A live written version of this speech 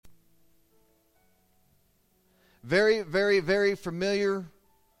Very, very, very familiar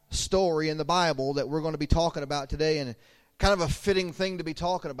story in the Bible that we're going to be talking about today, and kind of a fitting thing to be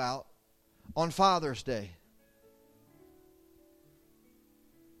talking about on Father's Day.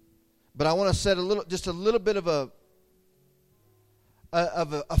 But I want to set just a little bit of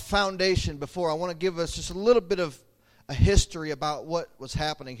a foundation before. I want to give us just a little bit of a history about what was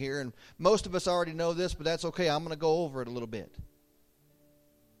happening here. And most of us already know this, but that's okay. I'm going to go over it a little bit.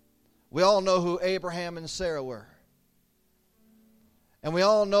 We all know who Abraham and Sarah were. And we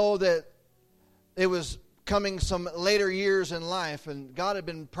all know that it was coming some later years in life, and God had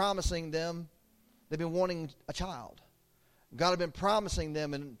been promising them. They've been wanting a child. God had been promising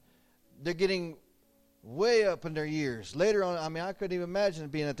them, and they're getting way up in their years. Later on, I couldn't even imagine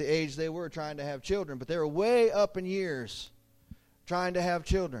being at the age they were trying to have children, but they were way up in years trying to have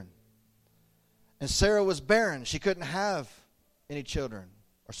children. And Sarah was barren. She couldn't have any children,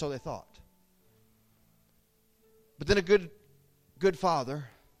 or so they thought. But then a good father,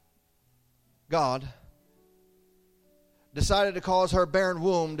 God, decided to cause her barren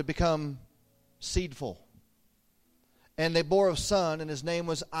womb to become seedful. And they bore a son, and his name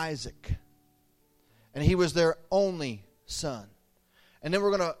was Isaac. And he was their only son. And then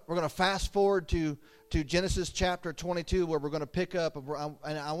we're gonna fast forward to Genesis chapter 22, where we're going to pick up.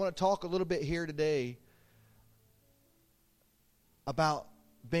 And I want to talk a little bit here today about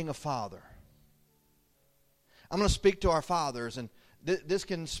being a father. I'm going to speak to our fathers, and this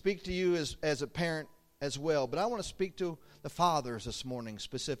can speak to you as a parent as well. But I want to speak to the fathers this morning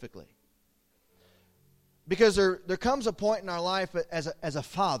specifically. Because there comes a point in our life as a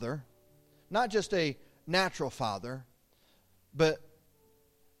father, not just a natural father, but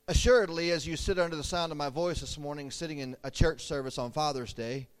assuredly, as you sit under the sound of my voice this morning, sitting in a church service on Father's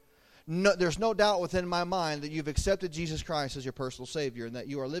Day, there's no doubt within my mind that you've accepted Jesus Christ as your personal Savior, and that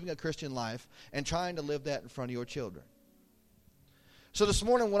you are living a Christian life and trying to live that in front of your children. So this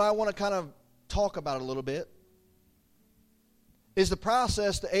morning, what I want to kind of talk about a little bit is the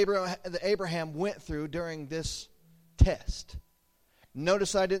process that Abraham went through during this test.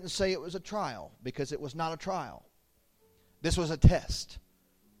 Notice I didn't say it was a trial, because it was not a trial. This was a test.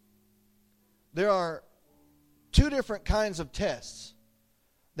 There are two different kinds of tests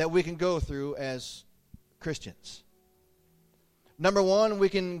that we can go through as Christians. Number one, we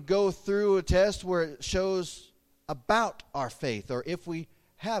can go through a test where it shows about our faith, or if we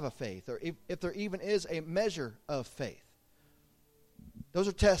have a faith, or if there even is a measure of faith. Those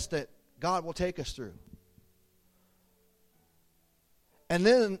are tests that God will take us through. And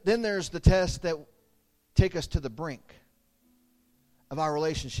then there's the tests that take us to the brink of our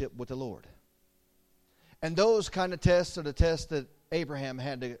relationship with the Lord. And those kind of tests are the tests that Abraham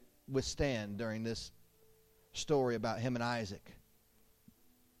had to withstand during this story about him and Isaac.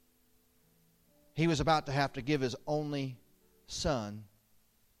 He was about to have to give his only son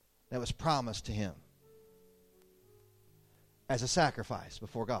that was promised to him as a sacrifice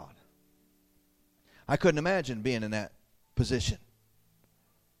before God. I couldn't imagine being in that position.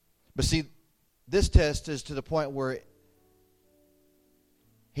 But see, this test is to the point where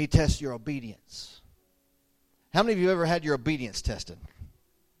he tests your obedience. How many of you have ever had your obedience tested?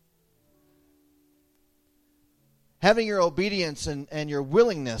 Having your obedience and your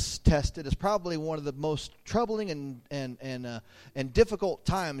willingness tested is probably one of the most troubling and difficult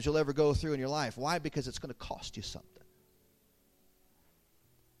times you'll ever go through in your life. Why? Because it's going to cost you something.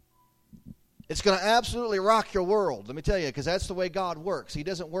 It's going to absolutely rock your world, let me tell you, because that's the way God works. He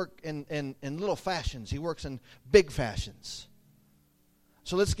doesn't work in little fashions. He works in big fashions.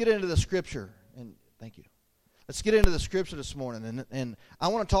 So let's get into the Scripture. And thank you. Let's get into the Scripture this morning. And I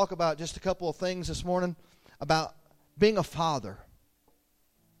want to talk about just a couple of things this morning about being a father.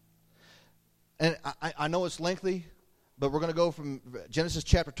 And I know it's lengthy, but we're going to go from Genesis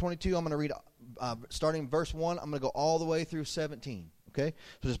chapter 22. I'm going to read starting verse 1. I'm going to go all the way through 17. Okay?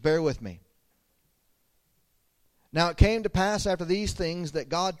 So just bear with me. Now it came to pass after these things that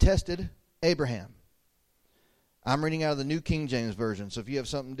God tested Abraham. I'm reading out of the New King James Version, so if you have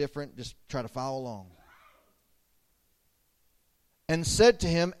something different, just try to follow along. And said to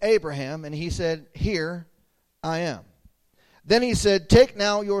him, Abraham, and he said, Here I am. Then he said, Take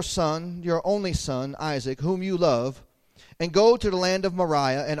now your son, your only son, Isaac, whom you love, and go to the land of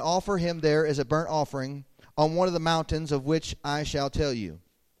Moriah, and offer him there as a burnt offering on one of the mountains of which I shall tell you.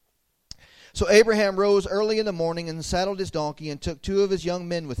 So Abraham rose early in the morning and saddled his donkey and took 2 of his young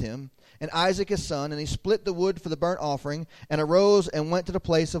men with him, and Isaac his son, and he split the wood for the burnt offering, and arose and went to the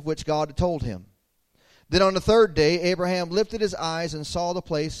place of which God had told him. Then on the 3rd day Abraham lifted his eyes and saw the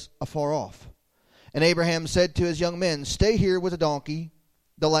place afar off. And Abraham said to his young men, Stay here with the donkey,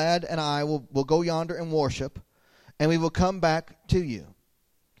 the lad and I will go yonder and worship, and we will come back to you."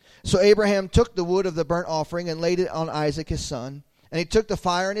 So Abraham took the wood of the burnt offering and laid it on Isaac his son. And he took the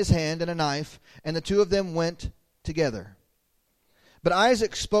fire in his hand and a knife, and the two of them went together. But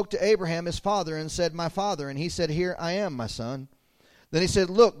Isaac spoke to Abraham his father and said, "My father." And he said, "Here I am, my son." Then he said,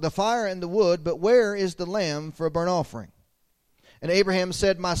 "Look, the fire and the wood, but where is the lamb for a burnt offering?" And Abraham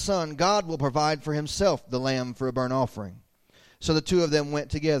said, "My son, God will provide for himself the lamb for a burnt offering." So the two of them went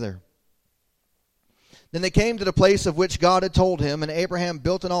together. Then they came to the place of which God had told him, and Abraham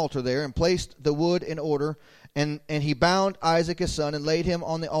built an altar there and placed the wood in order, and he bound Isaac his son and laid him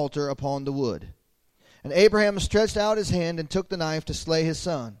on the altar upon the wood. And Abraham stretched out his hand and took the knife to slay his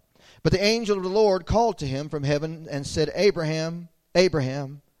son. But the angel of the Lord called to him from heaven and said, "Abraham,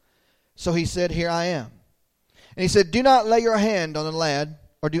 Abraham." So he said, "Here I am." And he said, "Do not lay your hand on the lad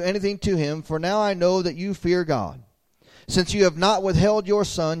or do anything to him, for now I know that you fear God, since you have not withheld your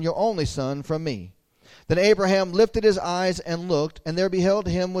son, your only son, from me." Then Abraham lifted his eyes and looked, and there beheld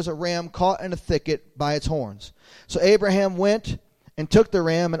him was a ram caught in a thicket by its horns. So Abraham went and took the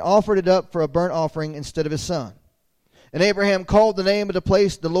ram and offered it up for a burnt offering instead of his son. And Abraham called the name of the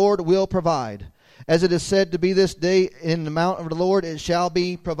place, "The Lord will provide." As it is said to be this day, "In the mount of the Lord it shall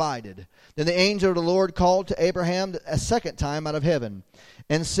be provided." Then the angel of the Lord called to Abraham a second time out of heaven,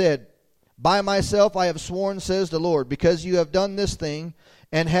 and said, "By myself I have sworn, says the Lord, because you have done this thing,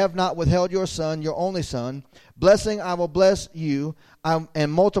 and have not withheld your son, your only son. Blessing I will bless you,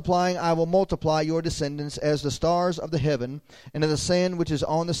 and multiplying I will multiply your descendants as the stars of the heaven, and as the sand which is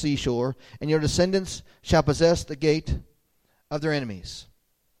on the seashore, and your descendants shall possess the gate of their enemies."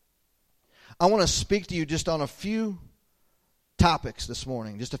 I want to speak to you just on a few topics this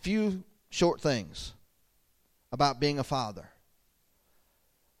morning, just a few short things about being a father.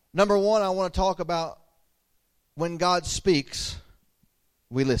 Number one, I want to talk about when God speaks,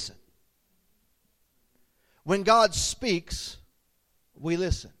 we listen. When God speaks, we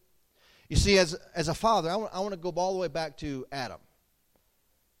listen. You see, as a father, I want to go all the way back to Adam.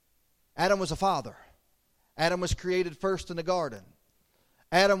 Adam was a father. Adam was created first in the garden.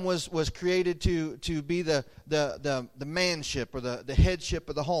 Adam was created to be the manship or the headship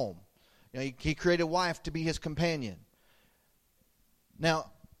of the home. You know, he created a wife to be his companion.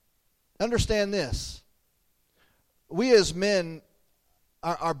 Now, understand this. We as men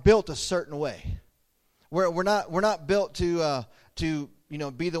are built a certain way. We're not built to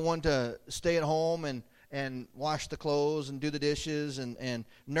be the one to stay at home and wash the clothes and do the dishes and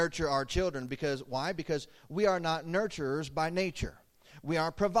nurture our children. Because why? Because we are not nurturers by nature. We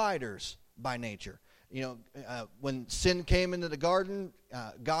are providers by nature. You know, when sin came into the garden,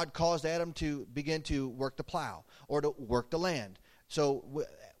 God caused Adam to begin to work the plow or to work the land. So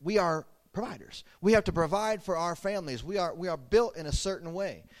we are providers. We have to provide for our families. We are built in a certain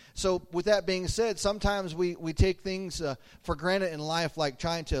way. So with that being said, sometimes we take things for granted in life, like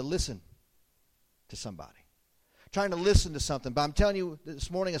trying to listen to somebody, trying to listen to something. But I'm telling you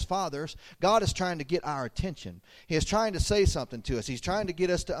this morning, as fathers, God is trying to get our attention. He is trying to say something to us. He's trying to get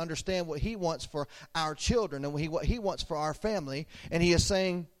us to understand what He wants for our children and what He wants for our family. And He is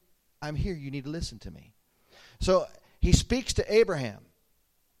saying, "I'm here. You need to listen to me." So He speaks to Abraham.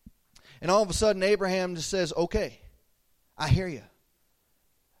 And all of a sudden, Abraham just says, "Okay, I hear you."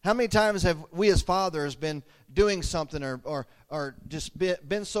 How many times have we as fathers been doing something or just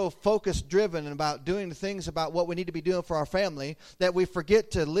been so focused, driven about doing the things about what we need to be doing for our family that we forget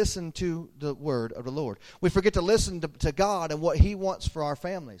to listen to the word of the Lord? We forget to listen to God and what He wants for our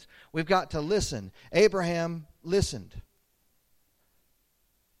families. We've got to listen. Abraham listened.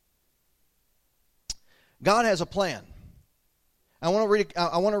 God has a plan. I want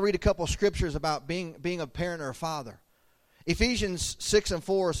to read a couple of scriptures about being a parent or a father. Ephesians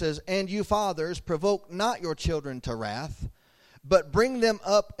 6:4 says, "And you fathers, provoke not your children to wrath, but bring them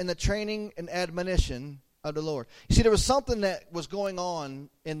up in the training and admonition of the Lord." You see, there was something that was going on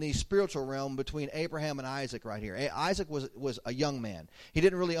in the spiritual realm between Abraham and Isaac right here. Isaac was a young man. He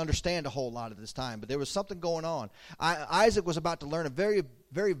didn't really understand a whole lot at this time, but there was something going on. Isaac was about to learn a very,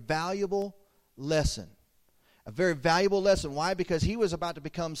 very valuable lesson. A very valuable lesson. Why? Because he was about to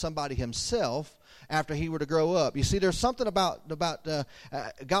become somebody himself after he were to grow up. You see, there's something about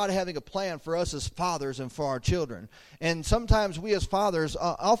God having a plan for us as fathers and for our children. And sometimes we as fathers,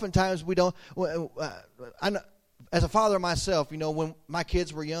 oftentimes we don't. As a father myself, when my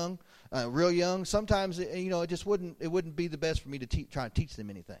kids were young, real young, sometimes it just wouldn't be the best for me to try to teach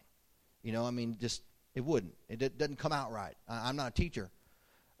them anything. It wouldn't. It doesn't come out right. I'm not a teacher.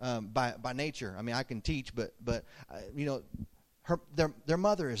 By nature. I mean, I can teach, but their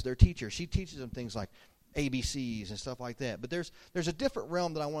mother is their teacher. She teaches them things like, ABCs and stuff like that. But there's a different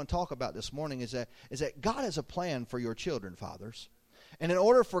realm that I want to talk about this morning, is that God has a plan for your children, fathers. And in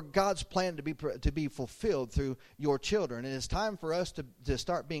order for God's plan to be fulfilled through your children, it is time for us to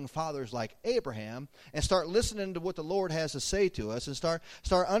start being fathers like Abraham and start listening to what the Lord has to say to us and start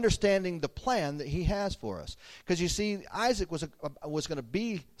understanding the plan that he has for us. Because you see, Isaac was going to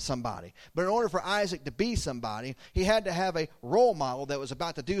be somebody. But in order for Isaac to be somebody, he had to have a role model that was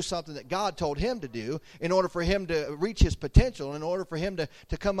about to do something that God told him to do in order for him to reach his potential, in order for him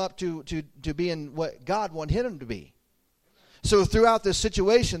to come up to being what God wanted him to be. So throughout this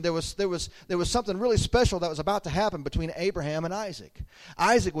situation, there was something really special that was about to happen between Abraham and Isaac.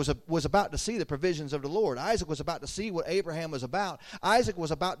 Isaac was about to see the provisions of the Lord. Isaac was about to see what Abraham was about. Isaac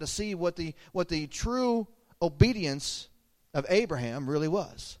was about to see what the true obedience of Abraham really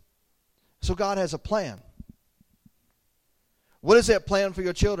was. So God has a plan. What is that plan for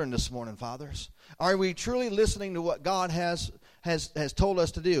your children this morning, fathers? Are we truly listening to what God has told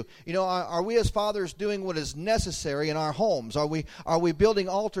us to do? You know, are we as fathers doing what is necessary in our homes? Are we building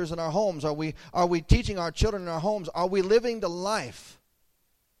altars in our homes? Are we teaching our children in our homes? Are we living the life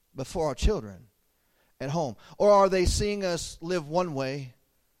before our children at home? Or are they seeing us live one way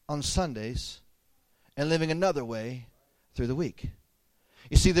on Sundays and living another way through the week?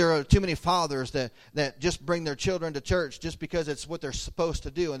 You see, there are too many fathers that just bring their children to church just because it's what they're supposed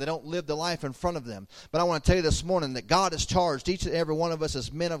to do, and they don't live the life in front of them. But I want to tell you this morning that God has charged each and every one of us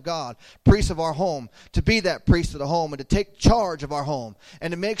as men of God, priests of our home, to be that priest of the home and to take charge of our home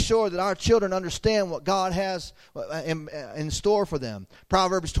and to make sure that our children understand what God has in store for them.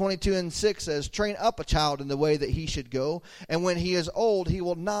 Proverbs 22:6 says, "Train up a child in the way that he should go, and when he is old, he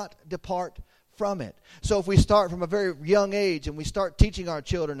will not depart from it." So if we start from a very young age and we start teaching our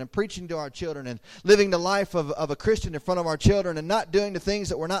children and preaching to our children and living the life of a Christian in front of our children and not doing the things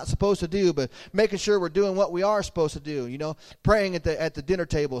that we're not supposed to do, but making sure we're doing what we are supposed to do, you know, praying at the dinner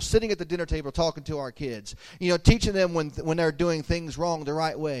table, sitting at the dinner table talking to our kids, you know, teaching them when they're doing things wrong the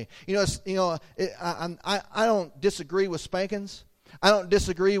right way. I don't disagree with spankings. I don't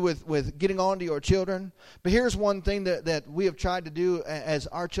disagree with getting on to your children. But here's one thing that we have tried to do as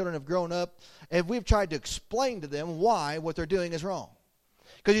our children have grown up, and we've tried to explain to them why what they're doing is wrong.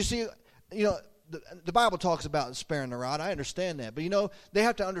 Because you see, you know, the Bible talks about sparing the rod. I understand that. But, you know, they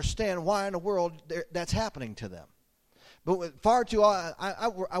have to understand why in the world that's happening to them. But far too often,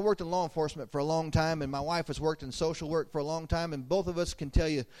 I worked in law enforcement for a long time, and my wife has worked in social work for a long time, and both of us can tell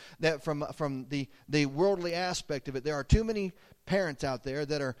you that from the worldly aspect of it, there are too many parents out there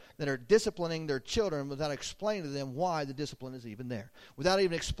that are disciplining their children without explaining to them why the discipline is even there, without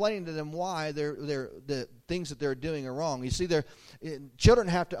even explaining to them why the things that they're doing are wrong. You see, children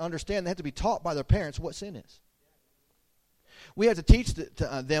have to understand, they have to be taught by their parents what sin is. We have to teach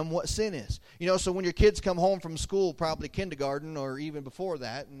them what sin is. You know, so when your kids come home from school, probably kindergarten or even before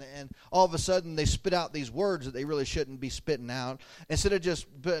that, and all of a sudden they spit out these words that they really shouldn't be spitting out, instead of just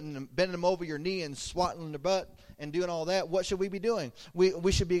bending them over your knee and swatting their butt and doing all that, what should we be doing?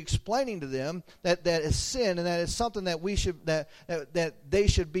 We should be explaining to them that is sin, and that is something that we should that they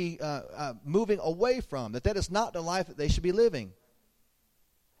should be moving away from. That is not the life that they should be living,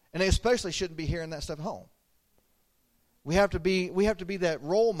 and they especially shouldn't be hearing that stuff at home. We have to be that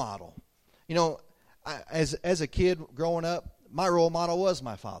role model. You know, as a kid growing up, my role model was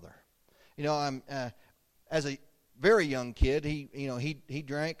my father. You know, as a very young kid, he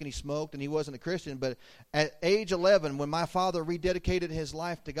drank and he smoked and he wasn't a Christian. But at age 11, when my father rededicated his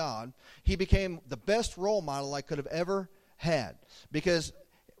life to God, he became the best role model I could have ever had. Because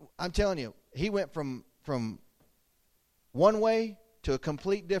I'm telling you, he went from one way to a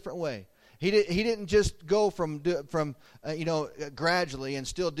complete different way. He didn't just go from gradually and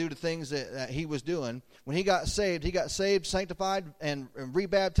still do the things that he was doing. When he got saved, sanctified, and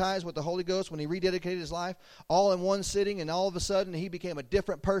rebaptized with the Holy Ghost when he rededicated his life, all in one sitting, and all of a sudden he became a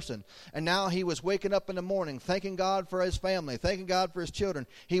different person. And now he was waking up in the morning, thanking God for his family, thanking God for his children.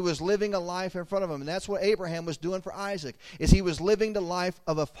 He was living a life in front of him, and that's what Abraham was doing for Isaac, is he was living the life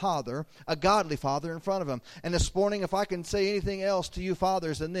of a father, a godly father in front of him. And this morning, if I can say anything else to you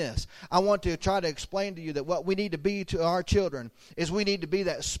fathers than this, I want to try to explain to you that what we need to be to our children is we need to be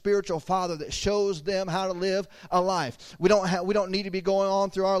that spiritual father that shows them how to live a life. We don't need to be going on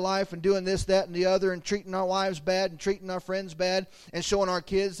through our life and doing this, that, and the other, and treating our wives bad and treating our friends bad and showing our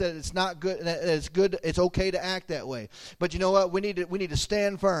kids that it's not good, that it's good, it's okay to act that way. But you know what? We need to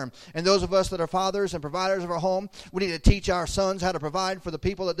stand firm. And those of us that are fathers and providers of our home, we need to teach our sons how to provide for the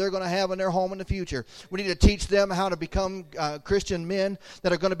people that they're going to have in their home in the future. We need to teach them how to become Christian men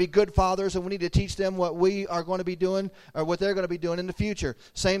that are going to be good fathers fathers, and we need to teach them what we are going to be doing or what they're going to be doing in the future.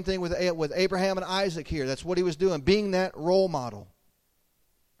 Same thing with Abraham and Isaac here. That's what he was doing, being that role model.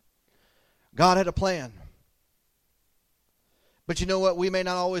 God had a plan. But you know what? We may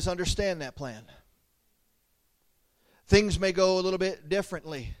not always understand that plan. Things may go a little bit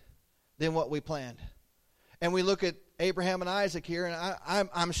differently than what we planned. And we look at Abraham and Isaac here, and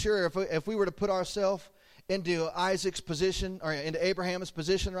I'm sure if we were to put ourselves into Isaac's position, or into Abraham's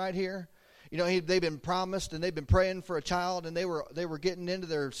position right here, you know, they've been promised and they've been praying for a child, and they were getting into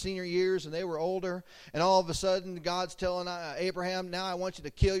their senior years and they were older, and all of a sudden God's telling Abraham, now I want you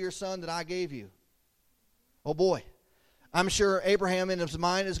to kill your son that I gave you. Oh boy. I'm sure Abraham in his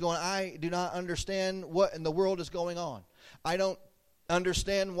mind is going, I do not understand what in the world is going on. I don't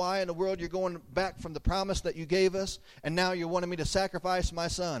understand why in the world you're going back from the promise that you gave us, and now you're wanting me to sacrifice my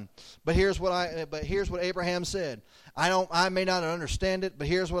son. But here's what Abraham said. I may not understand it, but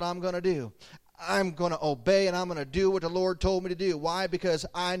here's what I'm going to do. I'm going to obey, and I'm going to do what the Lord told me to do. Why? Because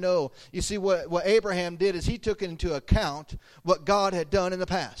I know. You see, what Abraham did is he took into account what God had done in the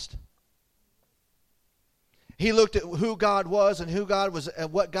past. He looked at who God was and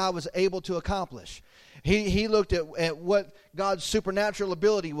what God was able to accomplish. He looked at what God's supernatural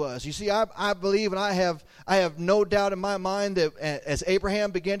ability was. You see, I believe, and I have no doubt in my mind that as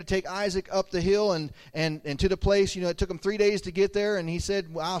Abraham began to take Isaac up the hill and to the place, you know, it took him 3 days to get there, and he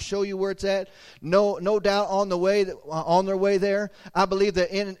said, well, I'll show you where it's at. No doubt on their way there, I believe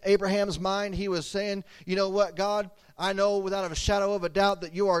that in Abraham's mind he was saying, you know what, God, I know without a shadow of a doubt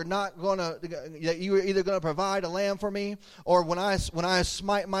that you are either going to provide a lamb for me, or when I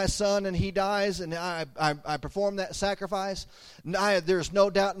smite my son and he dies and I perform that sacrifice, there's no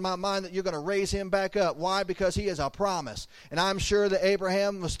doubt in my mind that you're going to raise him back up. Why? Because he is a promise. And I'm sure that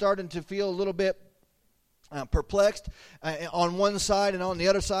Abraham was starting to feel a little bit perplexed on one side, and on the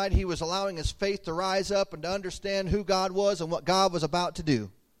other side he was allowing his faith to rise up and to understand who God was and what God was about to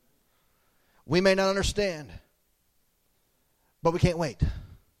do. We may not understand, but we can't wait.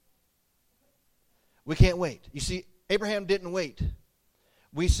 We can't wait. You see, Abraham didn't wait.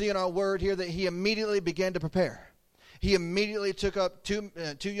 We see in our word here that he immediately began to prepare. He immediately took up two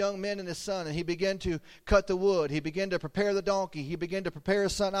young men and his son, and he began to cut the wood. He began to prepare the donkey. He began to prepare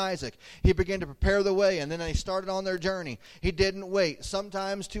his son Isaac. He began to prepare the way, and then they started on their journey. He didn't wait.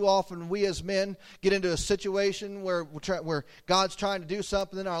 Sometimes, too often, we as men get into a situation where God's trying to do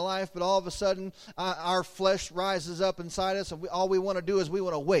something in our life, but all of a sudden, our flesh rises up inside us, and all we want to do is we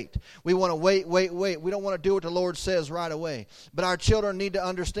want to wait. We want to wait. We don't want to do what the Lord says right away. But our children need to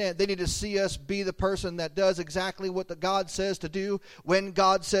understand. They need to see us be the person that does exactly what God says to do when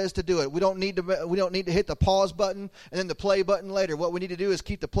God says to do it. We don't need to hit the pause button and then the play button later. What we need to do is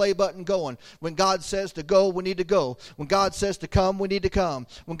keep the play button going. When God says to go, we need to go. When God says to come, we need to come.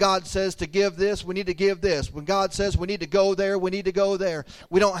 When God says to give this, we need to give this. When God says we need to go there, we need to go there.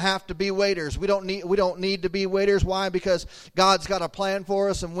 We don't have to be waiters. We don't need to be waiters. Why? Because God's got a plan for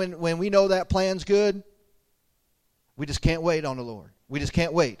us, and when we know that plan's good, we just can't wait on the Lord. We just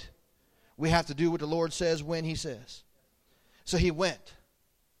can't wait. We have to do what the Lord says when he says. So he went.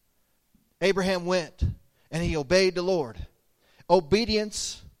 Abraham went, and he obeyed the Lord.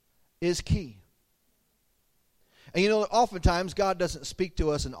 Obedience is key. And you know, oftentimes God doesn't speak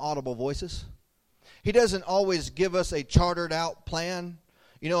to us in audible voices. He doesn't always give us a chartered out plan,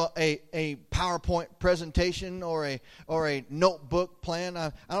 you know, a PowerPoint presentation or a notebook plan.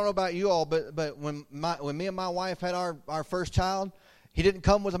 I don't know about you all, but when me and my wife had our first child, he didn't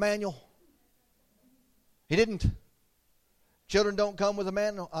come with a manual. He didn't. Children don't come with a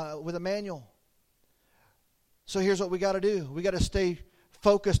manual. So here's what we got to do. We got to stay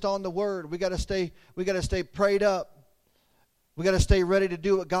focused on the Word. We got to stay prayed up. We got to stay ready to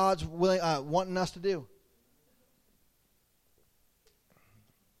do what God's wanting us to do.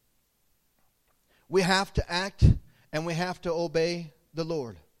 We have to act and we have to obey the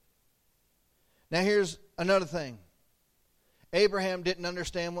Lord. Now here's another thing. Abraham didn't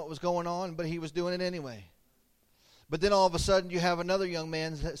understand what was going on, but he was doing it anyway. But then all of a sudden you have another young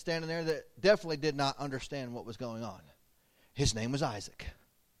man standing there that definitely did not understand what was going on. His name was Isaac.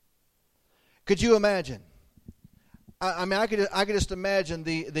 Could you imagine? I mean, I could just imagine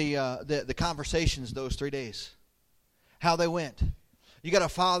the conversations those 3 days, how they went. You got a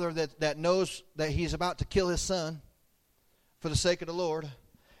father that knows that he's about to kill his son for the sake of the Lord,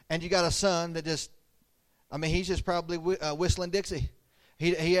 and you got a son that he's just probably whistling Dixie.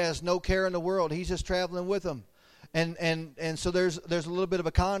 He has no care in the world. He's just traveling with them. And so there's a little bit of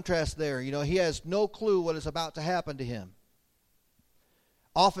a contrast there. You know, he has no clue what is about to happen to him.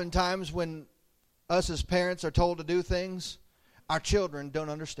 Oftentimes when us as parents are told to do things, our children don't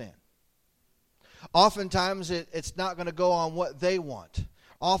understand. Oftentimes it's not going to go on what they want.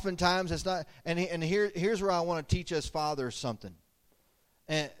 Oftentimes it's not. And here's where I want to teach us fathers something.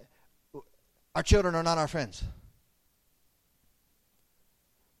 And our children are not our friends.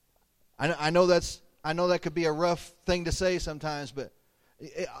 I know that could be a rough thing to say sometimes, but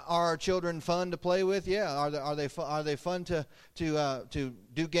are our children fun to play with? Yeah. Are they fun to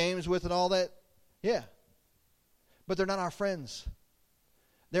do games with and all that? Yeah. But they're not our friends.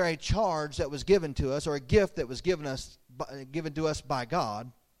 They're a charge that was given to us, or a gift that was given to us by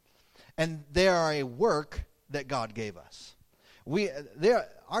God, and they are a work that God gave us.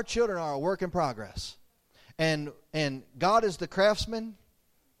 Our children are a work in progress, and God is the craftsman.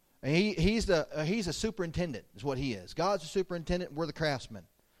 He's a superintendent, is what he is. God's the superintendent. We're the craftsmen.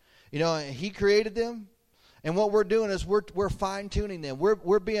 He created them, and what we're doing is we're fine tuning them.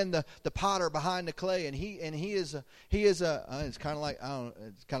 We're being the potter behind the clay, and he is it's kind of like, I don't know,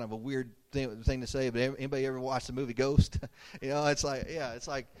 it's kind of a weird thing to say, but anybody ever watched the movie Ghost? It's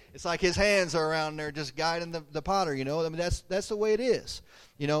like his hands are around there just guiding the potter. I mean, that's the way it is.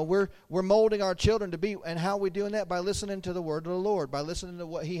 We're molding our children to be, and how are we doing that? By listening to the word of the Lord, by listening to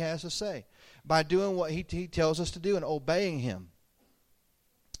what he has to say, by doing what he tells us to do and obeying him.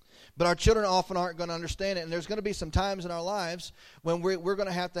 But our children often aren't going to understand it, and there's going to be some times in our lives when we're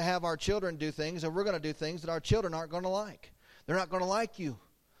going to have our children do things, and we're going to do things that our children aren't going to like. They're not going to like you.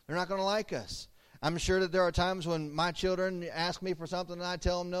 They're not going to like us. I'm sure that there are times when my children ask me for something and I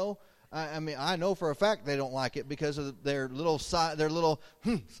tell them no. I know for a fact they don't like it because of their little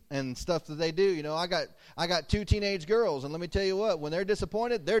and stuff that they do. I got 2 teenage girls, and let me tell you what, when they're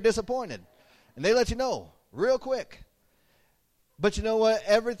disappointed, and they let you know real quick. But you know what?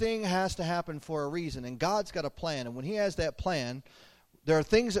 Everything has to happen for a reason, and God's got a plan. And when he has that plan, there are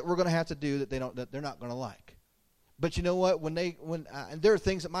things that we're going to have to do that they're not going to like. But you know what? And there are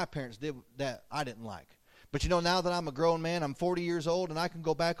things that my parents did that I didn't like. But now that I'm a grown man, I'm 40 years old, and I can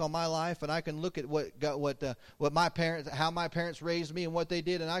go back on my life, and I can look at how my parents raised me and what they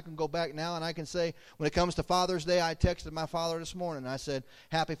did, and I can go back now and I can say, when it comes to Father's Day, I texted my father this morning. I said,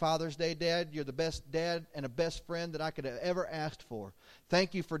 "Happy Father's Day, Dad. You're the best dad and a best friend that I could have ever asked for.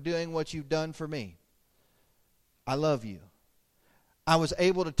 Thank you for doing what you've done for me. I love you." I was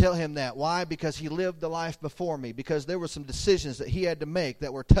able to tell him that. Why? Because he lived the life before me. Because there were some decisions that he had to make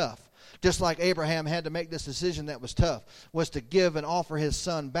that were tough. Just like Abraham had to make this decision that was tough, was to give and offer his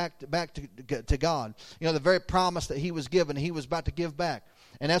son back to God. The very promise that he was given, he was about to give back.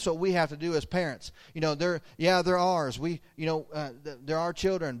 And that's what we have to do as parents. They're ours. They're our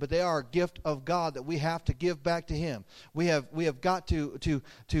children, but they are a gift of God that we have to give back to him. We have got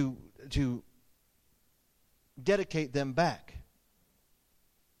to dedicate them back.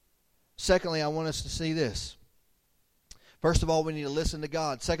 Secondly, I want us to see this. First of all, we need to listen to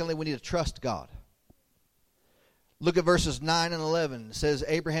God. Secondly, we need to trust God. Look at verses 9 and 11. It says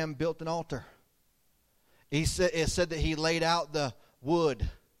Abraham built an altar. It said that he laid out the wood.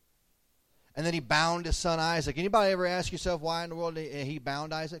 And then he bound his son Isaac. Anybody ever ask yourself why in the world he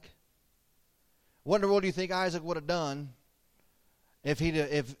bound Isaac? What in the world do you think Isaac would have done if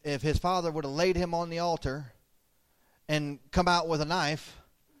his father would have laid him on the altar and come out with a knife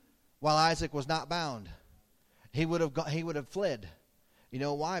while Isaac was not bound? He would have fled.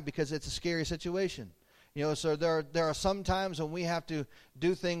 Why? Because it's a scary situation. So there are some times when we have to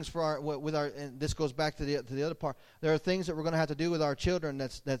do things and this goes back to the other part. There are things that we're going to have to do with our children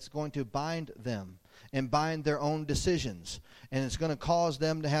that's going to bind them and bind their own decisions, and it's going to cause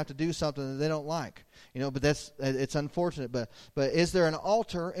them to have to do something that they don't like. But it's unfortunate. But is there an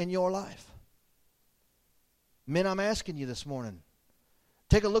altar in your life? Men, I'm asking you this morning.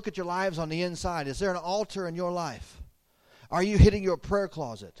 Take a look at your lives on the inside. Is there an altar in your life? Are you hitting your prayer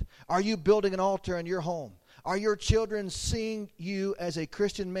closet? Are you building an altar in your home? Are your children seeing you as a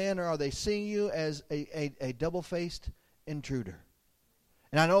Christian man, or are they seeing you as a double-faced intruder?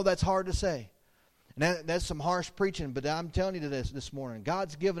 And I know that's hard to say. And that's some harsh preaching, but I'm telling you this morning.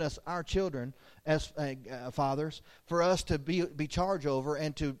 God's given us our children as fathers for us to be charged over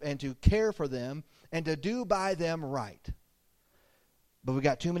and to care for them and to do by them right. But we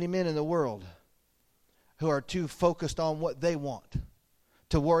got too many men in the world who are too focused on what they want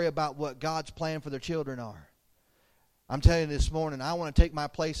to worry about what God's plan for their children are. I'm telling you this morning, I want to take my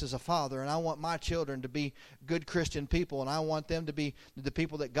place as a father, and I want my children to be good Christian people, and I want them to be the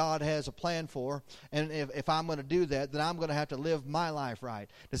people that God has a plan for. And if I'm going to do that, then I'm going to have to live my life right.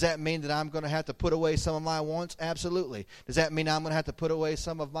 Does that mean that I'm going to have to put away some of my wants? Absolutely. Does that mean I'm going to have to put away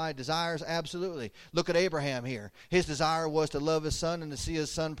some of my desires? Absolutely. Look at Abraham here. His desire was to love his son and to see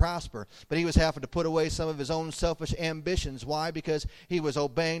his son prosper, but he was having to put away some of his own selfish ambitions. Why? Because he was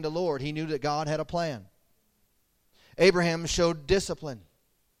obeying the Lord. He knew that God had a plan. Abraham showed discipline.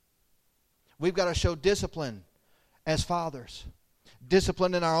 We've got to show discipline as fathers.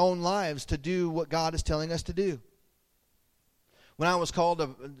 Discipline in our own lives to do what God is telling us to do. When I was called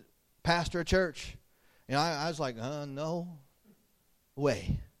to pastor a church, I was like, no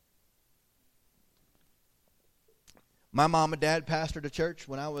way. My mom and dad pastored a church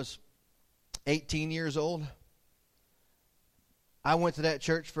when I was 18 years old. I went to that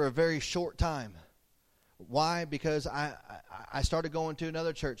church for a very short time. Why? Because I started going to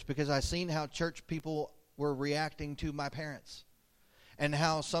another church because I seen how church people were reacting to my parents, and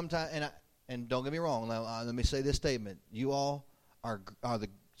how sometimes and don't get me wrong. Let me say this statement: you all are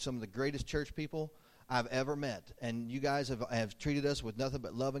some of the greatest church people I've ever met, and you guys have treated us with nothing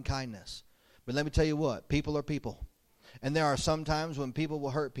but love and kindness. But let me tell you what: people are people, and there are some times when people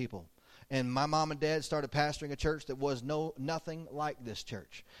will hurt people. And my mom and dad started pastoring a church that was nothing like this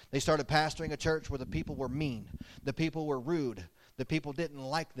church. They started pastoring a church where the people were mean, the people were rude, the people didn't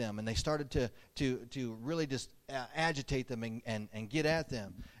like them, and they started to really just agitate them and get at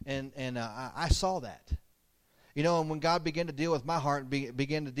them. And I saw that. And when God began to deal with my heart and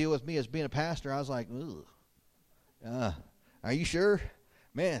began to deal with me as being a pastor, I was like, ugh. Are you sure?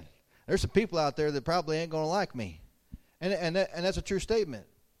 Man, there's some people out there that probably ain't going to like me. And that's a true statement.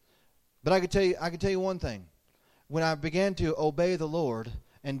 But I can tell you one thing. When I began to obey the Lord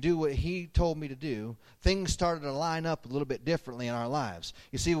and do what He told me to do, things started to line up a little bit differently in our lives.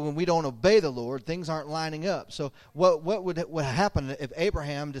 You see, when we don't obey the Lord, things aren't lining up. So what would happen if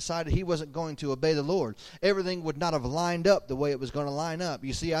Abraham decided he wasn't going to obey the Lord? Everything would not have lined up the way it was going to line up.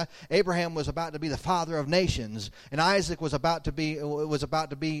 You see, Abraham was about to be the father of nations, and Isaac was about to be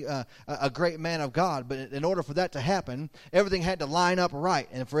a great man of God. But in order for that to happen, everything had to line up right.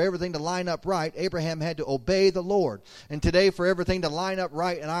 And for everything to line up right, Abraham had to obey the Lord. And today, for everything to line up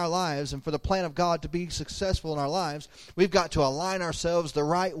right in our lives and for the plan of God to be successful in our lives, we've got to align ourselves the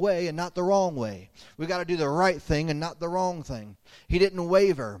right way and not the wrong way. We've got to do the right thing and not the wrong thing. He didn't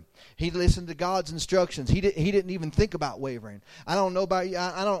waver. He listened to God's instructions. He didn't even think about wavering. I don't know about you.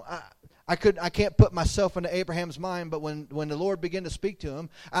 I can't put myself into Abraham's mind, but when the Lord began to speak to him,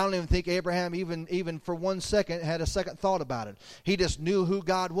 I don't even think Abraham even for 1 second had a second thought about it. He just knew who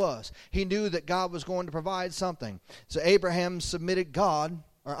God was. He knew that God was going to provide something. So Abraham submitted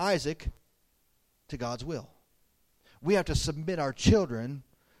Isaac to God's will. We have to submit our children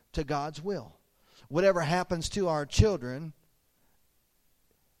to God's will. Whatever happens to our children,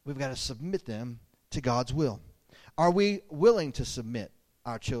 we've got to submit them to God's will. Are we willing to submit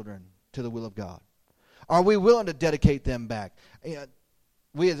our children to the will of God? Are we willing to dedicate them back?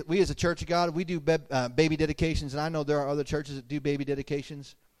 We as a Church of God, we do baby dedications, and I know there are other churches that do baby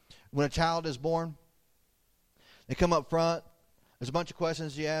dedications. When a child is born, they come up front. There's a bunch of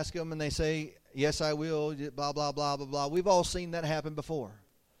questions you ask them, and they say, yes, I will, blah, blah, blah, blah, blah. We've all seen that happen before.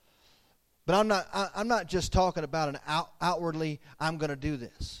 But I'm not just talking about an outwardly, I'm going to do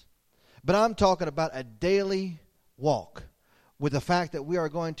this. But I'm talking about a daily walk with the fact that we are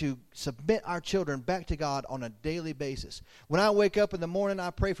going to submit our children back to God on a daily basis. When I wake up in the morning,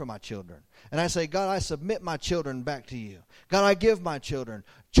 I pray for my children. And I say, God, I submit my children back to you. God, I give my children.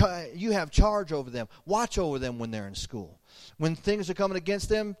 You have charge over them. Watch over them when they're in school. When things are coming against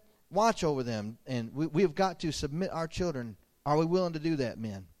them, watch over them. And we have got to submit our children. Are we willing to do that,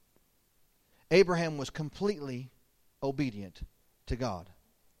 men? Abraham was completely obedient to God.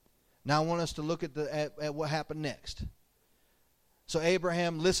 Now I want us to look at what happened next. So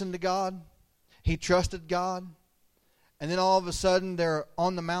Abraham listened to God. He trusted God. And then all of a sudden they're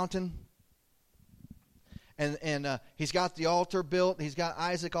on the mountain. And he's got the altar built. He's got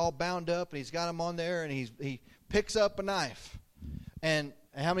Isaac all bound up. And he's got him on there. And he picks up a knife. And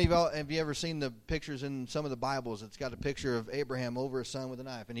how many of y'all have you ever seen the pictures in some of the Bibles? It's got a picture of Abraham over his son with a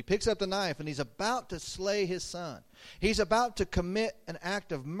knife. And he picks up the knife and he's about to slay his son. He's about to commit an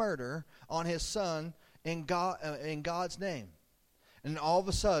act of murder on his son in God's name. And all of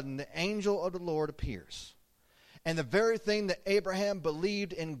a sudden, the angel of the Lord appears. And the very thing that Abraham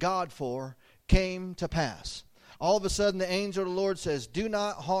believed in God for came to pass. All of a sudden, the angel of the Lord says, do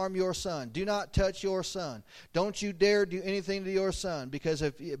not harm your son. Do not touch your son. Don't you dare do anything to your son,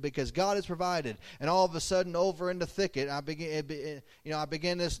 because God has provided. And all of a sudden, over in the thicket, I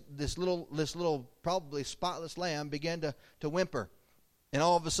began this little probably spotless lamb began to whimper. And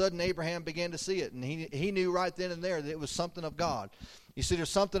all of a sudden, Abraham began to see it, and he knew right then and there that it was something of God. You see, there's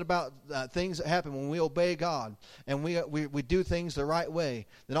something about things that happen when we obey God and we do things the right way.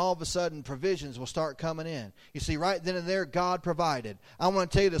 Then all of a sudden, provisions will start coming in. You see, right then and there, God provided. I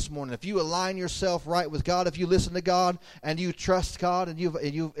want to tell you this morning, if you align yourself right with God, if you listen to God and you trust God and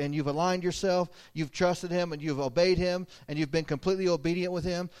you've aligned yourself, you've trusted Him and you've obeyed Him and you've been completely obedient with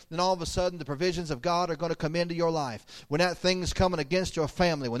Him, then all of a sudden, the provisions of God are going to come into your life. When that thing's coming against your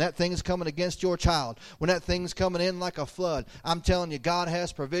family, when that thing's coming against your child, when that thing's coming in like a flood, I'm telling you, God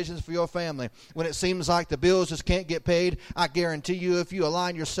has provisions for your family. When it seems like the bills just can't get paid, I guarantee you, if you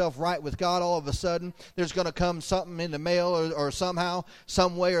align yourself right with God, all of a sudden there's going to come something in the mail or somehow,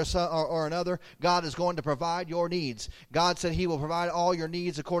 some way or another. God is going to provide your needs. God said He will provide all your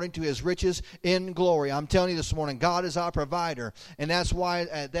needs according to His riches in glory. I'm telling you this morning, God is our provider, and that's why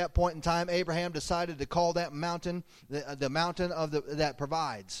at that point in time, Abraham decided to call that mountain the mountain that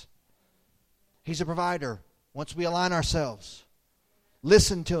provides. He's a provider. Once we align ourselves,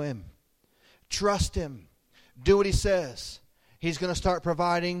 listen to Him, trust Him, do what He says, He's going to start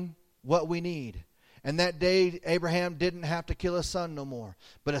providing what we need. And that day, Abraham didn't have to kill his son no more,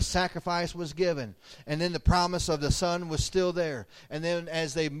 but a sacrifice was given. And then the promise of the son was still there. And then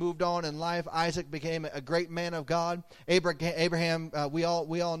as they moved on in life, Isaac became a great man of God. Abraham, we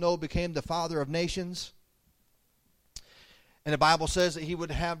all know, became the father of nations. And the Bible says that he would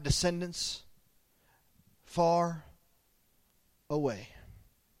have descendants far away.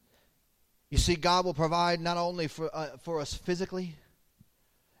 You see, God will provide not only for us physically.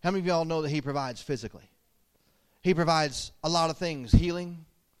 How many of y'all know that He provides physically? He provides a lot of things: healing,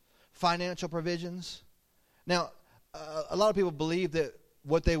 financial provisions. Now, a lot of people believe that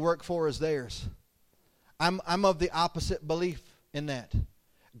what they work for is theirs. I'm of the opposite belief in that.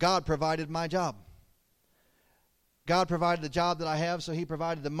 God provided my job. God provided the job that I have, so He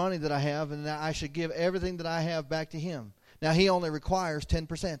provided the money that I have, and that I should give everything that I have back to Him. Now, He only requires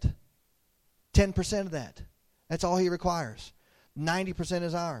 10%. 10% of that. That's all He requires. 90%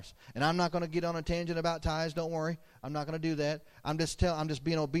 is ours. And I'm not going to get on a tangent about tithes. Don't worry. I'm not going to do that. I'm just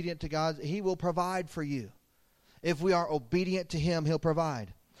being obedient to God. He will provide for you. If we are obedient to Him, He'll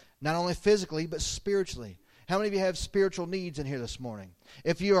provide. Not only physically, but spiritually. How many of you have spiritual needs in here this morning?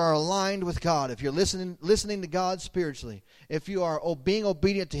 If you are aligned with God, if you're listening to God spiritually, if you are being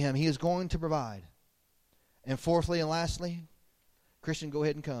obedient to Him, He is going to provide. And fourthly and lastly, Christian, go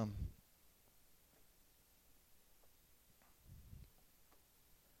ahead and come.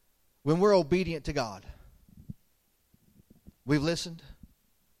 When we're obedient to God, we've listened,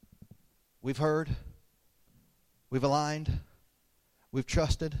 we've heard, we've aligned, we've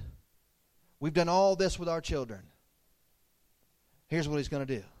trusted, we've done all this with our children. Here's what He's going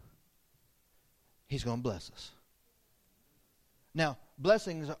to do. He's going to bless us. Now,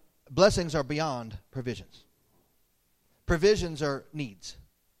 blessings are beyond provisions. Provisions are needs.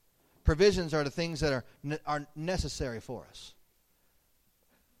 Provisions are the things that are necessary for us.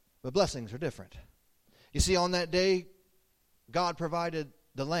 But blessings are different. You see, on that day, God provided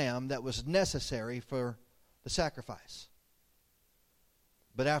the lamb that was necessary for the sacrifice.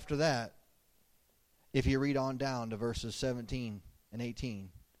 But after that, if you read on down to verses 17 and 18,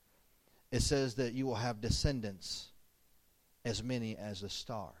 it says that you will have descendants as many as the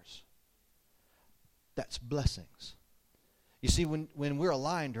stars. That's blessings. You see, when we're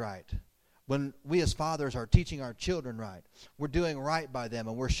aligned right, when we as fathers are teaching our children right, we're doing right by them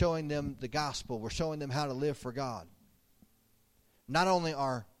and we're showing them the gospel, we're showing them how to live for God. Not only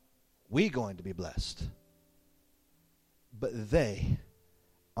are we going to be blessed, but they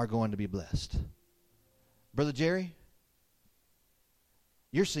are going to be blessed. Brother Jerry,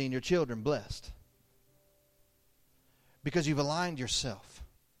 you're seeing your children blessed because you've aligned yourself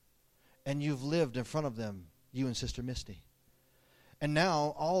and you've lived in front of them, you and Sister Misty. And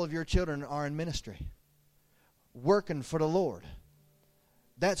now all of your children are in ministry, working for the Lord.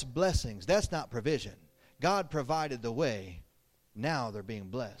 That's blessings. That's not provision. God provided the way. Now they're being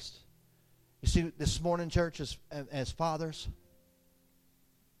blessed. You see, this morning, church, as fathers,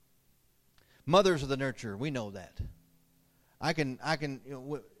 mothers are the nurturer. We know that. I can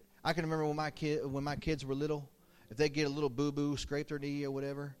remember when my kids were little. If they get a little boo boo, scrape their knee or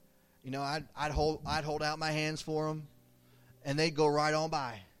whatever, I'd hold out my hands for them. And they'd go right on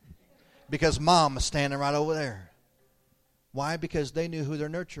by because Mom was standing right over there. Why? Because they knew who their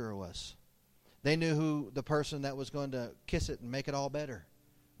nurturer was. They knew who the person that was going to kiss it and make it all better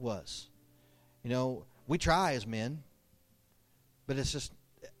was. We try as men, but it's just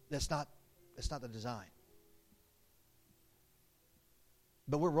that's not the design.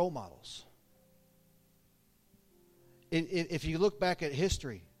 But we're role models. If you look back at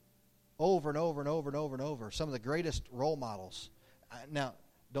history, over and over and over and over and over, some of the greatest role models. Now,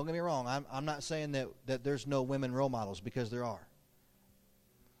 don't get me wrong. I'm not saying that there's no women role models, because there are.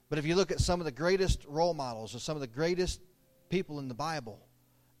 But if you look at some of the greatest role models or some of the greatest people in the Bible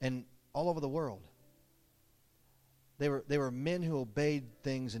and all over the world, they were men who obeyed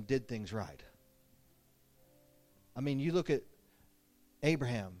things and did things right. I mean, you look at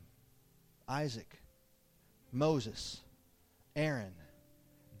Abraham, Isaac, Moses, Aaron,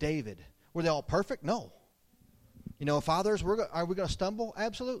 David. Were they all perfect? No. Fathers, are we going to stumble?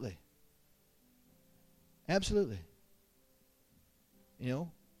 Absolutely. Absolutely.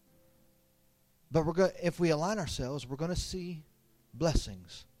 But if we align ourselves, we're going to see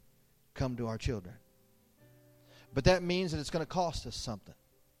blessings come to our children. But that means that it's going to cost us something.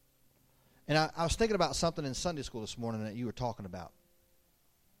 And I was thinking about something in Sunday school this morning that you were talking about.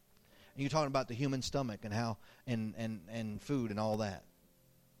 And you're talking about the human stomach and how and food and all that.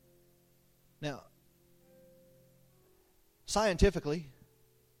 Now, scientifically,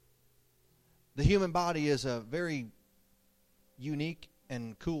 the human body is a very unique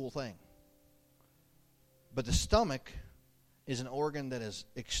and cool thing. But the stomach is an organ that is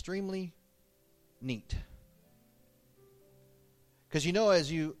extremely neat. Because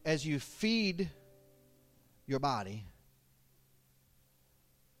as you feed your body,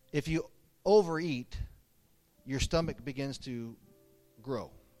 if you overeat, your stomach begins to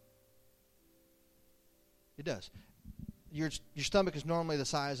grow. It does. Your stomach is normally the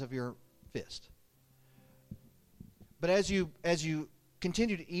size of your fist. But as you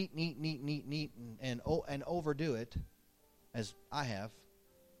continue to eat and overdo it, as I have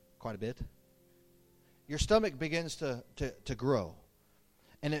quite a bit, your stomach begins to grow.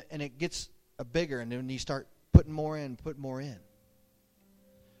 And it gets bigger, and then you start putting more in.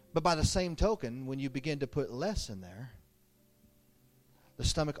 But by the same token, when you begin to put less in there, the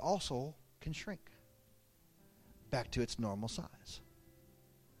stomach also can shrink back to its normal size.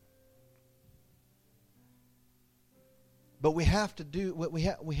 But we have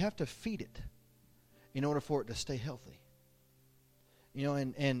to feed it in order for it to stay healthy.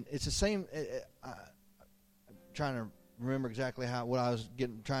 And it's the same. I'm trying to remember exactly what I was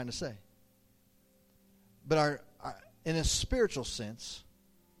trying to say. But in a spiritual sense,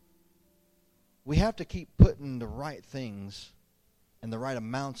 we have to keep putting the right things and the right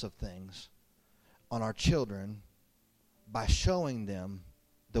amounts of things on our children by showing them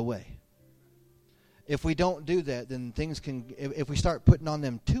the way. If we don't do that, then if we start putting on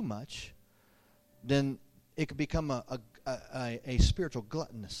them too much, then it could become a spiritual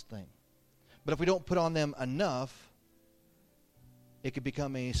gluttonous thing. But if we don't put on them enough, it could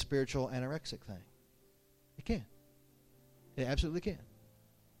become a spiritual anorexic thing. It can. It absolutely can.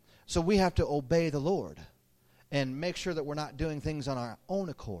 So we have to obey the Lord and make sure that we're not doing things on our own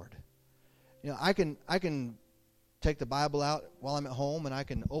accord. I can take the Bible out while I'm at home, and I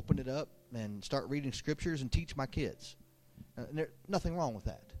can open it up and start reading scriptures and teach my kids. There's nothing wrong with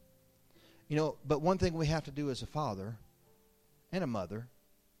that. But one thing we have to do as a father and a mother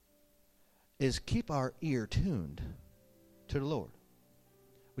is keep our ear tuned to the Lord.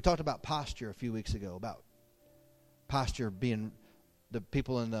 We talked about posture a few weeks ago, about posture being the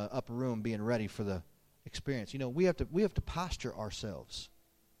people in the upper room being ready for the experience. We have to posture ourselves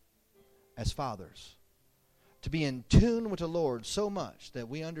as fathers to be in tune with the Lord so much that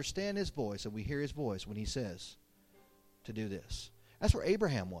we understand His voice and we hear His voice when He says to do this. That's where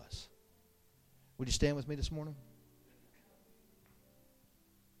Abraham was. Would you stand with me this morning?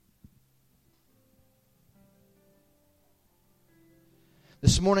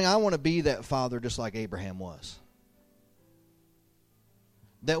 This morning I want to be that father just like Abraham was.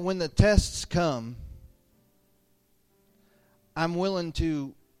 That when the tests come, I'm willing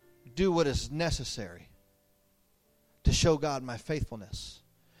to do what is necessary to show God my faithfulness,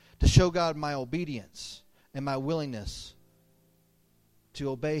 to show God my obedience and my willingness to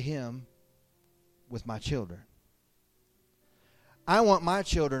obey Him with my children. I want my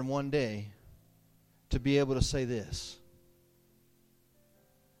children one day to be able to say this: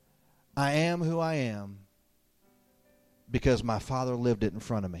 I am who I am because my father lived it in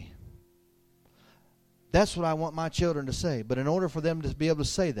front of me. That's what I want my children to say. But in order for them to be able to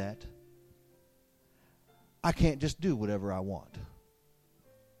say that, I can't just do whatever I want.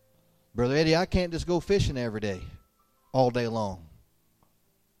 Brother Eddie, I can't just go fishing every day, all day long.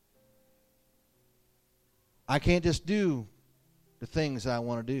 I can't just do the things that I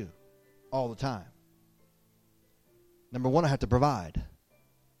want to do all the time. Number one, I have to provide.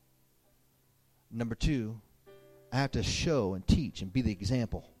 Number two, I have to show and teach and be the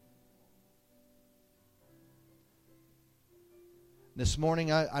example. This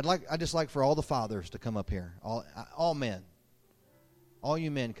morning, I just like for all the fathers to come up here. All men. All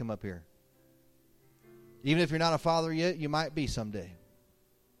you men come up here. Even if you're not a father yet, you might be someday.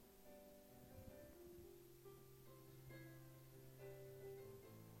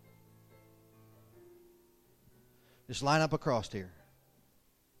 Just line up across here.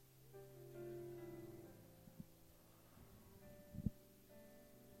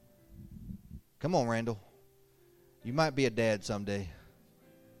 Come on, Randall. You might be a dad someday.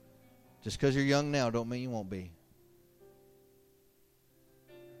 Just because you're young now don't mean you won't be.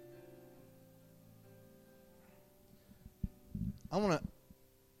 I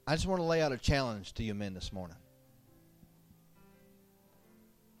just want to lay out a challenge to you men this morning.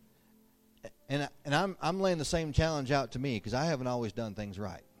 And I'm laying the same challenge out to me because I haven't always done things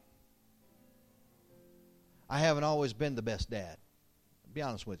right. I haven't always been the best dad. I'll be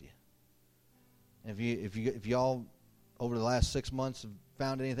honest with you. If y'all over the last 6 months have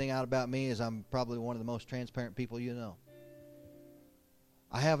found anything out about me, is I'm probably one of the most transparent people you know.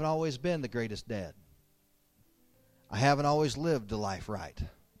 I haven't always been the greatest dad. I haven't always lived the life right.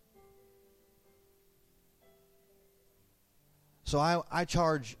 So I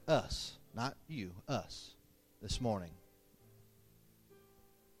charge us, not you, us, this morning,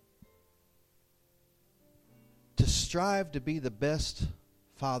 to strive to be the best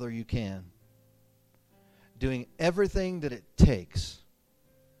father you can, doing everything that it takes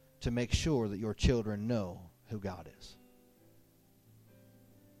to make sure that your children know who God is.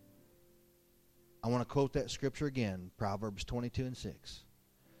 I want to quote that scripture again, Proverbs 22:6.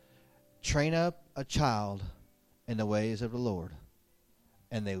 Train up a child in the ways of the Lord,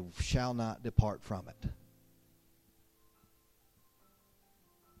 and they shall not depart from it.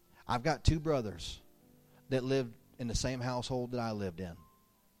 I've got 2 brothers that lived in the same household that I lived in.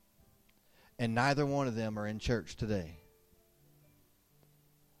 And neither one of them are in church today.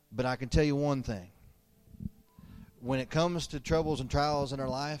 But I can tell you one thing. When it comes to troubles and trials in our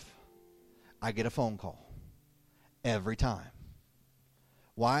life, I get a phone call every time.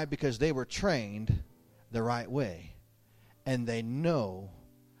 Why? Because they were trained the right way, and they know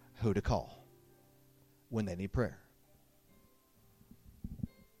who to call when they need prayer.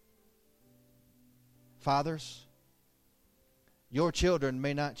 Fathers, your children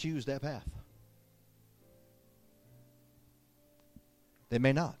may not choose that path. They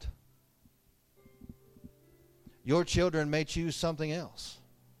may not. Your children may choose something else.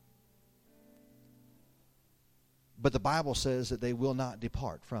 But the Bible says that they will not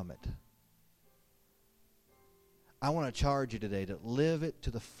depart from it. I want to charge you today to live it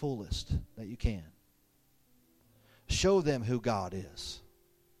to the fullest that you can. Show them who God is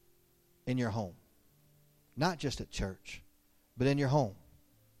in your home. Not just at church, but in your home.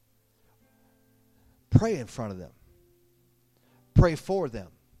 Pray in front of them. Pray for them.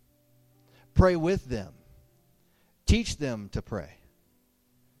 Pray with them. Teach them to pray.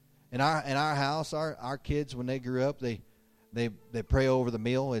 In our house, our kids, when they grew up, they pray over the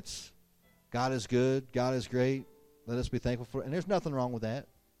meal. It's God is good, God is great. Let us be thankful for it. And there's nothing wrong with that.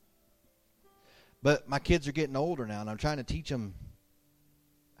 But my kids are getting older now, and I'm trying to teach them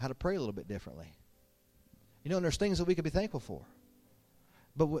how to pray a little bit differently. You know, and there's things that we could be thankful for.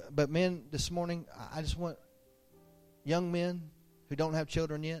 But men, this morning, I just want young men who don't have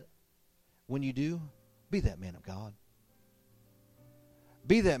children yet, when you do, be that man of God.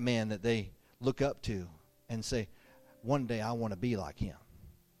 Be that man that they look up to and say, one day I want to be like him.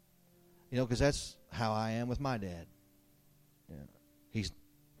 You know, because that's how I am with my dad. Yeah. He's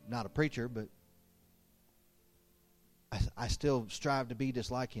not a preacher, but I still strive to be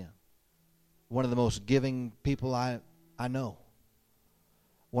just like him. One of the most giving people I know.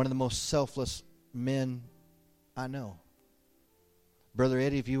 One of the most selfless men I know. Brother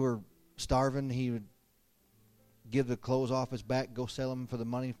Eddie, if you were starving, he would give the clothes off his back, go sell them for the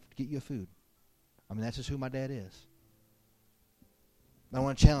money to get you food. I mean, that's just who my dad is. I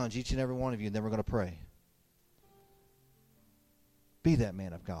want to challenge each and every one of you, and then we're going to pray. Be that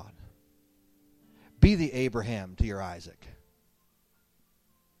man of God. Be the Abraham to your Isaac.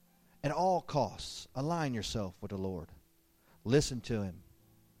 At all costs, align yourself with the Lord. Listen to him.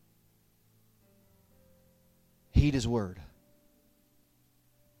 Heed his word.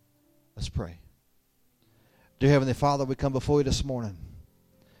 Let's pray. Dear Heavenly Father, we come before you this morning.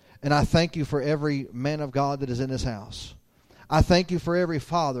 And I thank you for every man of God that is in this house. I thank you for every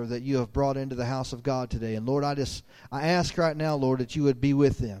father that you have brought into the house of God today. And Lord, I ask right now, Lord, that you would be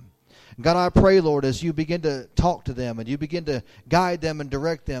with them. God, I pray, Lord, as you begin to talk to them and you begin to guide them and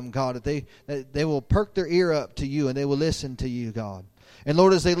direct them, God, that they will perk their ear up to you and they will listen to you, God. And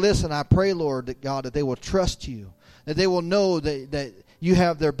Lord, as they listen, I pray, Lord, that God, that they will trust you, that they will know that you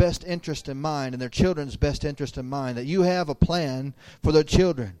have their best interest in mind and their children's best interest in mind, that you have a plan for their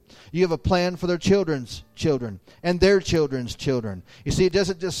children. You have a plan for their children's children and their children's children. You see, it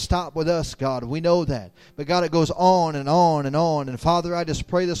doesn't just stop with us, God. We know that. But God, it goes on and on and on. And Father, I just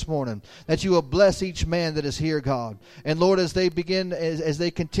pray this morning that you will bless each man that is here, God. And Lord, as they begin, as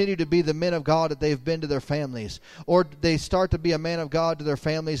they continue to be the men of God that they've been to their families, or they start to be a man of God to their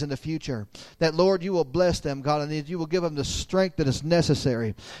families in the future, that Lord, you will bless them, God, and that you will give them the strength that is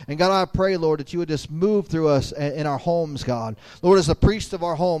necessary. And God, I pray, Lord, that you would just move through us in our homes, God. Lord, as the priest of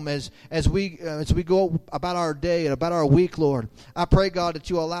our home, as we go about our day and about our week, Lord, I pray, God, that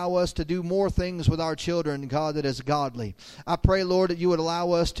you allow us to do more things with our children, God, that is godly. I pray, Lord, that you would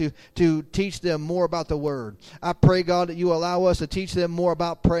allow us to teach them more about the Word. I pray, God, that you allow us to teach them more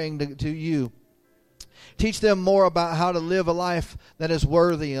about praying to you. Teach them more about how to live a life that is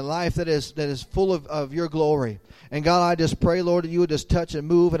worthy, a life that is full of your glory. And God, I just pray, Lord, that you would just touch and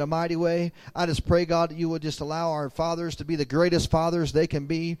move in a mighty way. I just pray, God, that you would just allow our fathers to be the greatest fathers they can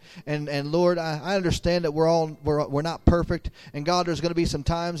be. And Lord, I understand that we're not perfect. And God, there's going to be some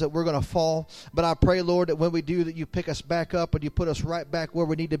times that we're going to fall. But I pray, Lord, that when we do, that you pick us back up and you put us right back where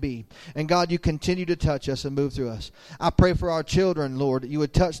we need to be. And God, you continue to touch us and move through us. I pray for our children, Lord, that you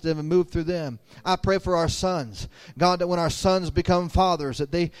would touch them and move through them. I pray for our sons, God, that when our sons become fathers,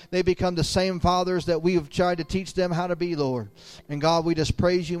 that they become the same fathers that we have tried to teach them how to be, Lord. And God, we just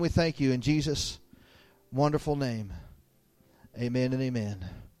praise you and we thank you in Jesus' wonderful name. Amen and amen.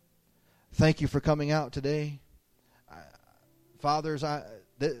 Thank you for coming out today. Fathers,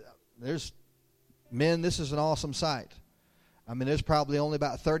 there's men, this is an awesome sight. I mean, there's probably only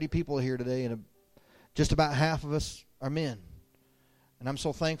about 30 people here today, and just about half of us are men. And I'm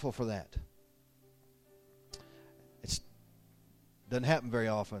so thankful for that. It doesn't happen very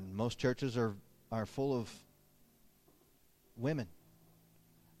often. Most churches are full of women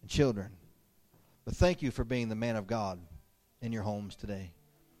and children. But thank you for being the man of God in your homes today.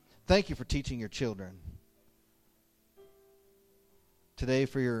 Thank you for teaching your children. Today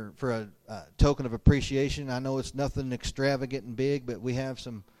for a token of appreciation, I know it's nothing extravagant and big, but we have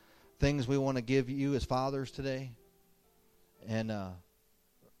some things we want to give you as fathers today. And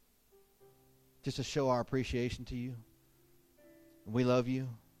just to show our appreciation to you. We love you.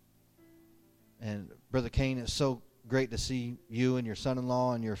 And Brother Kane, it's so great to see you and your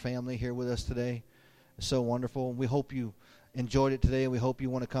son-in-law and your family here with us today. It's so wonderful. We hope you enjoyed it today, and we hope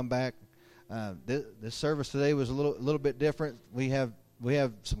you want to come back. This service today was a little bit different. We have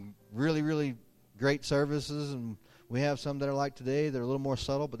some really, really great services, and we have some that are like today. They're a little more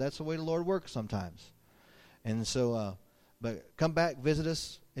subtle, but that's the way the Lord works sometimes. And so, but come back, visit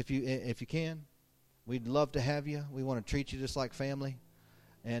us if you can. We'd love to have you. We want to treat you just like family.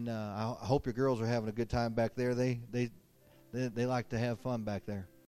 And I hope your girls are having a good time back there. They like to have fun back there.